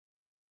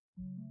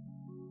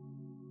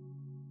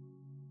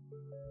Good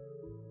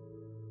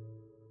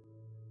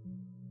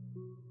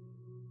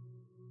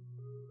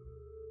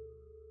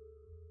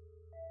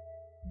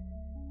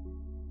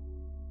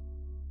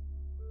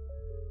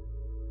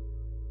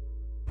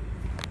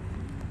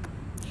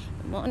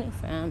morning,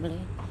 family.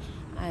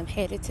 I'm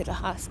headed to the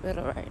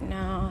hospital right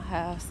now. I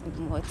have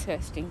some more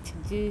testing to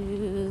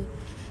do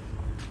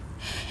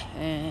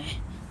and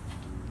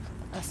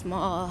a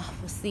small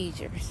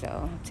procedure, so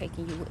I'm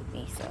taking you with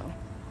me. So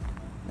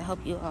I hope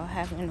you all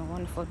having a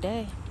wonderful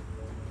day.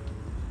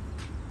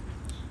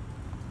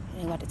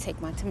 I'm about to take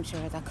my temperature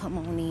as I come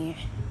on in.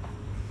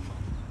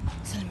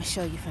 So let me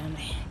show you,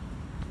 family.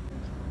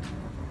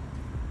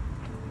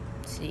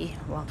 See,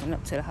 walking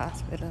up to the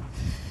hospital.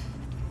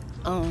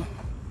 I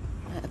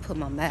had to put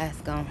my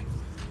mask on.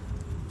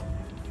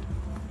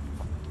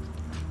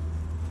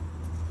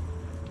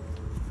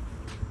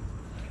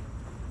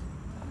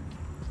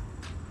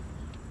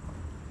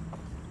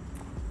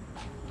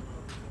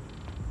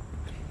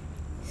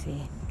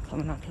 See,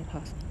 coming out to the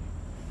hospital.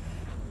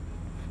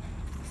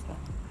 So,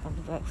 I'll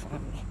be back,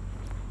 family.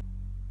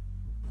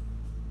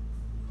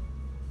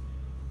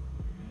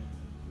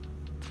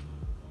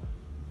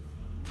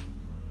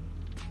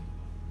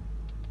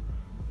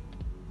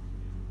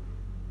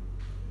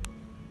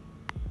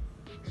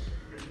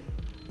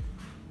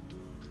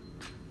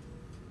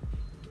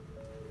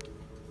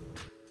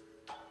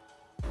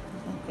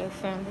 Okay,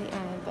 family, I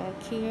am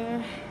back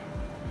here.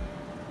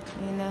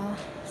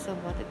 So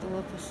about to do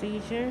a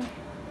procedure.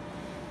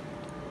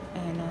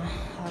 And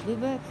I'll be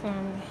back,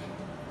 family.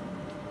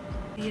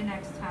 See you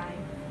next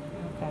time.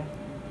 Okay.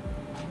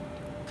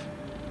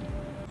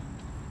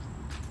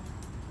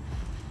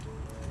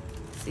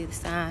 See the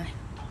sign.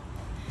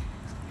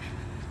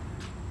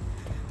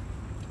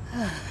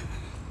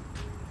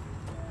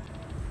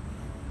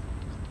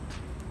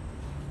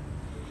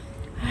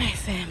 Alright,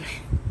 family.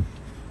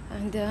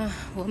 I'm done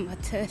with my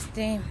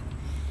testing.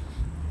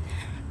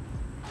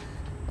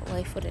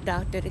 Wait for the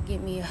doctor to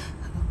give me a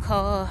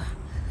call.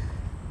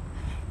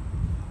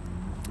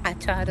 I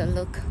try to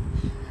look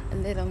a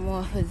little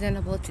more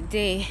presentable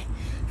today,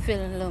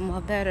 feeling a little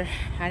more better.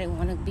 I didn't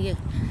want to be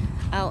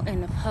out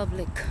in the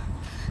public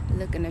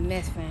looking a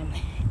mess,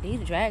 family.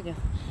 These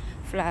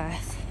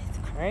dragonflies, it's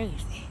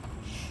crazy.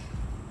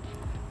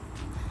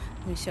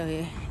 Let me show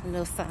you a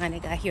little sign they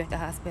got here at the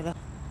hospital.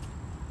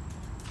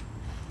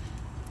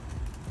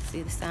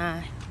 See the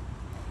sign?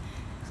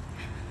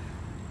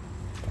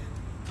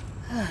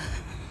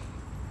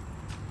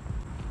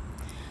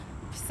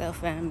 So,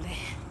 family,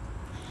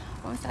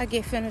 once I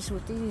get finished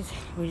with these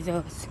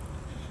results,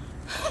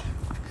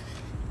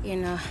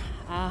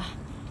 I'll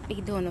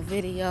be doing a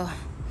video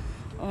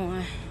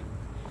on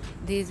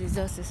these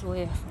results as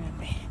well,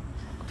 family.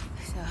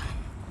 So,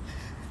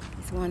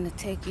 just wanted to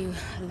take you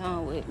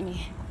along with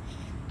me.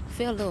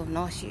 Feel a little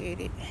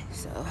nauseated,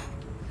 so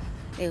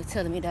they were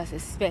telling me that's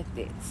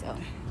expected. So,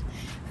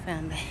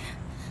 family,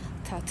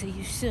 talk to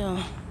you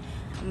soon.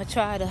 I'm gonna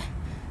try to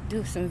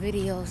do some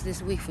videos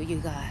this week for you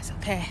guys,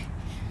 okay?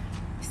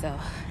 So,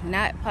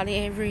 not probably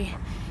every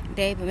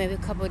day, but maybe a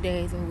couple of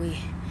days a week.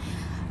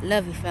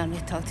 Love you, family.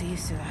 Talk to you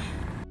soon.